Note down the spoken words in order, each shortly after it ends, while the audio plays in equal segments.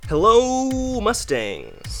Hello,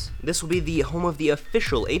 Mustangs! This will be the home of the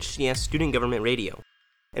official HCS Student Government Radio,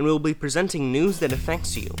 and we will be presenting news that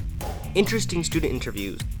affects you, interesting student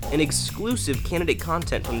interviews, and exclusive candidate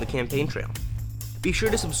content from the campaign trail. Be sure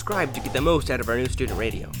to subscribe to get the most out of our new student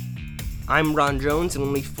radio. I'm Ron Jones, and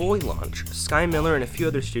when we fully launch, Sky Miller and a few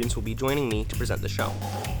other students will be joining me to present the show.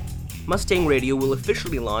 Mustang Radio will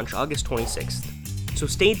officially launch August 26th, so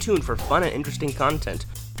stay tuned for fun and interesting content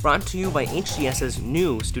brought to you by HCS's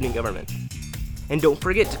new student government. And don't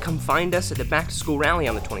forget to come find us at the Back to School Rally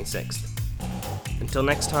on the 26th. Until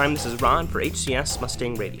next time, this is Ron for HCS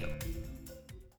Mustang Radio.